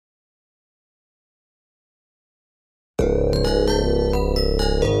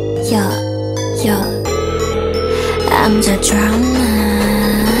I'm the drama.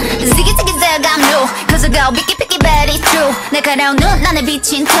 Ziggy ziggy zag I'm new. Cause I go picky picky but it's true. 내 가려운 눈 안에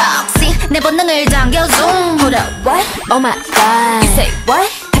비친 턱시 내 본능을 당겨 zoom. Hold up what? Oh my god. You say what?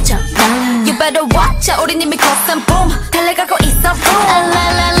 갇혀 You better watch out. 우린 이미 crossing boom. 달려가고 있어 boom. La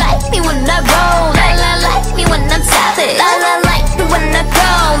la like me when I roll. La la like me when I'm savage. La la like me when I go.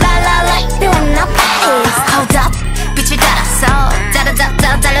 La la like me when I pace. Hold up 빛을 따라서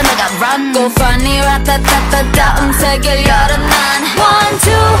짜라짜짜 달려나가 run. Go funny 라따따따따 음색을 열어 난 One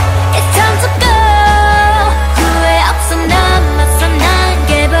two it's time to go. 후회 없어 남았어 난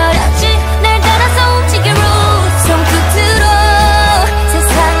깨버렸지 날 따라서 움직여 rules 손끝으로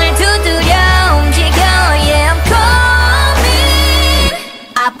세상을 두드려 움직여 Yeah I'm coming.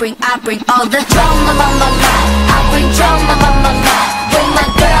 I bring all the drama I bring drama with my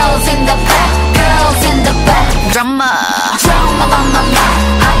girls in the back. Girls in the back. Drama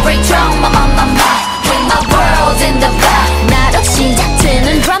I bring drama with my world in the back. 나로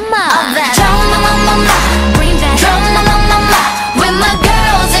시작되는 drama. Drama bring that drama with my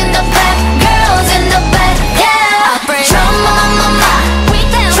girls in the back. Girls in the back. Yeah. I bring drama with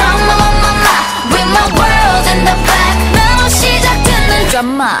that drama with my world in the back. 나로 시작되는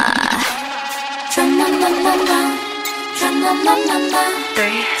drama. Drama.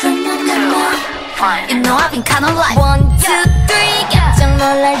 3, 2, 1. You know I've been kinda like 1, 2, 3 깜짝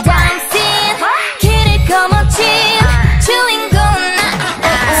놀랄 dancing 길을 거머쥔 주인공은 나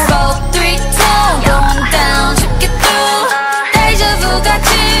 4, 3, 2 going down 죽게 through 데자부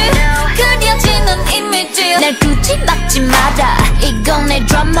같이 그려지는 이미지 날 굳이 막지 마라 이건 내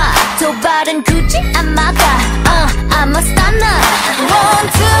드라마 도발은 굳이 안 막아 I'm a stunner 1, 2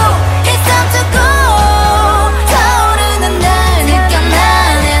 it's time to go 타오르는 날 느껴 난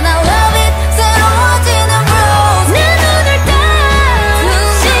And I love it 새로워지는 rules 내 눈을 딱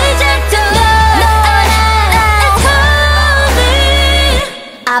시작도 It's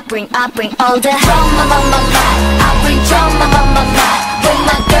coming. I bring all the drama I bring drama with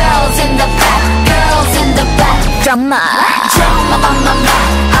my girls in the back. Girls in the back. Drama I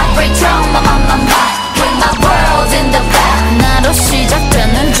bring drama with my world in the back. 나로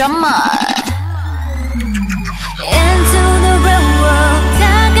시작되는 drama. Into the real world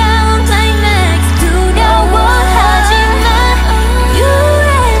다가온 climax 두려워하지마 You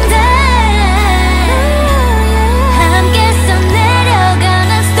and I 함께서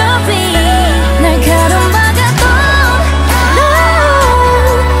내려가는 story 날 가로막아도 No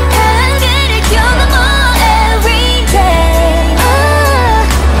한계를 겨넘어 every day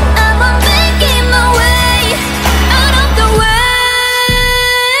I'm making my way out of the way.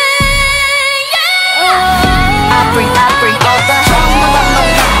 I bring all the drama.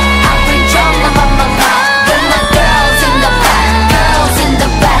 I bring drama with my girls in the back. Girls in the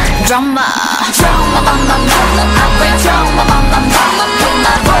back. Drama. I bring drama with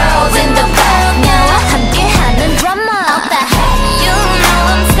my world in the back. 나와 함께하는 drama. All the hate. You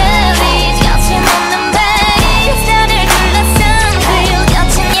know I'm savage. 거침없는 bass. 나를 둘러싼 그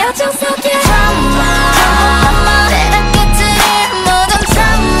거친 여정 속에 drama. 때가 깨뜨릴 모든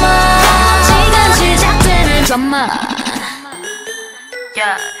drama. 지금 시작되는 drama.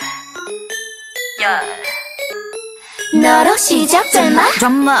 Yeah. 너로 시작될 말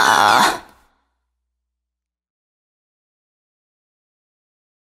drama.